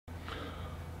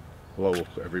Hello,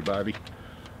 everybody.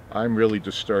 I'm really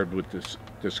disturbed with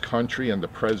this country and the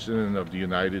President of the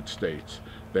United States,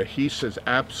 that he says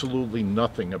absolutely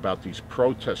nothing about these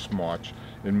protest march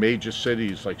in major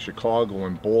cities like Chicago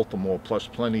and Baltimore, plus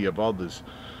plenty of others,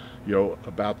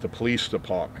 about the police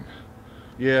department.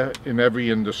 Yeah, in every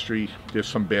industry, there's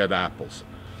some bad apples.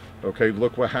 Okay,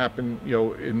 look what happened,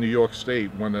 in New York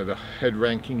State. One of the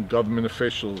head-ranking government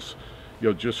officials,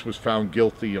 just was found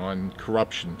guilty on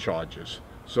corruption charges.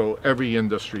 So every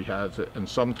industry has it, and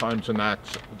sometimes an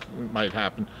accident might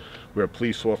happen where a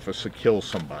police officer kills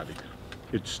somebody.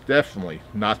 It's definitely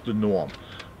not the norm,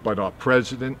 but our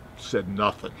president said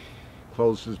nothing,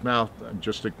 closed his mouth and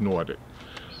just ignored it.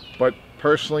 But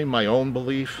personally, my own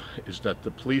belief is that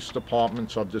the police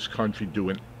departments of this country do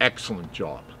an excellent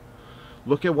job.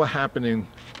 Look at what happened in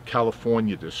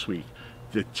California this week.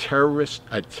 The terrorist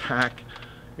attack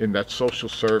in that social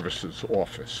services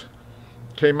office.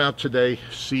 Came out today,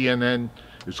 CNN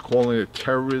is calling it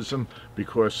terrorism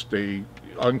because they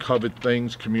uncovered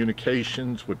things,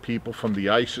 communications with people from the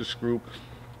ISIS group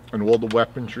and all the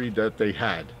weaponry that they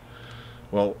had.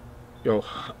 Well,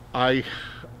 I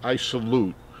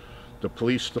salute the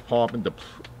police department,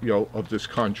 of this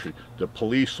country, the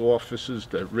police officers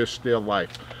that risked their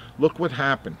life. Look what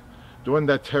happened. During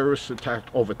that terrorist attack,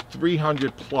 over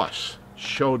 300 plus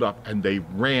showed up and they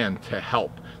ran to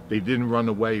help. They didn't run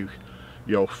away,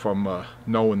 from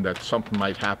knowing that something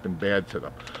might happen bad to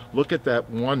them. Look at that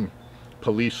one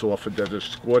police officer that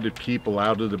escorted people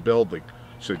out of the building.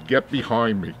 Said, "Get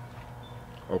behind me.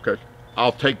 Okay,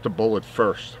 I'll take the bullet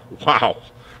first." Wow,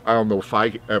 I don't know if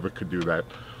I ever could do that.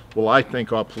 Well, I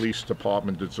think our police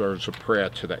department deserves a prayer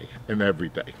today and every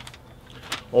day.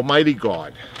 Almighty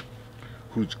God,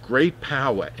 whose great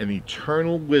power and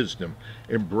eternal wisdom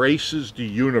embraces the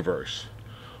universe,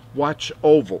 watch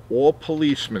over all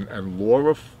policemen and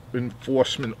law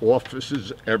enforcement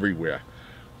officers everywhere.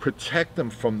 Protect them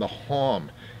from the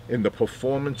harm in the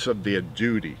performance of their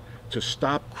duty to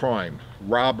stop crime,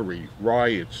 robbery,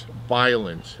 riots,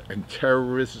 violence, and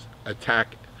terrorist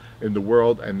attack in the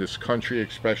world, and this country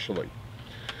especially.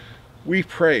 We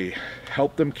pray,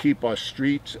 help them keep our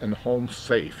streets and homes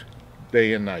safe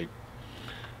day and night.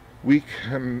 We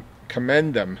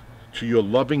commend them to your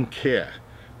loving care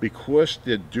because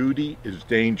their duty is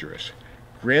dangerous.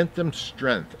 Grant them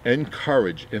strength and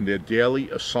courage in their daily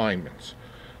assignments.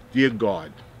 Dear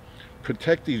God,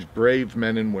 protect these brave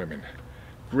men and women.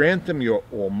 Grant them your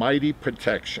almighty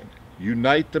protection.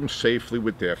 Unite them safely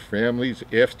with their families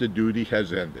after duty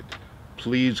has ended.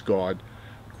 Please, God,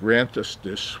 grant us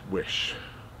this wish.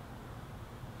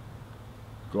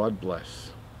 God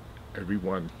bless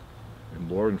everyone in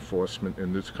law enforcement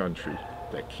in this country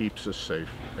that keeps us safe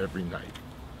every night.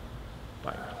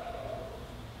 Bye now.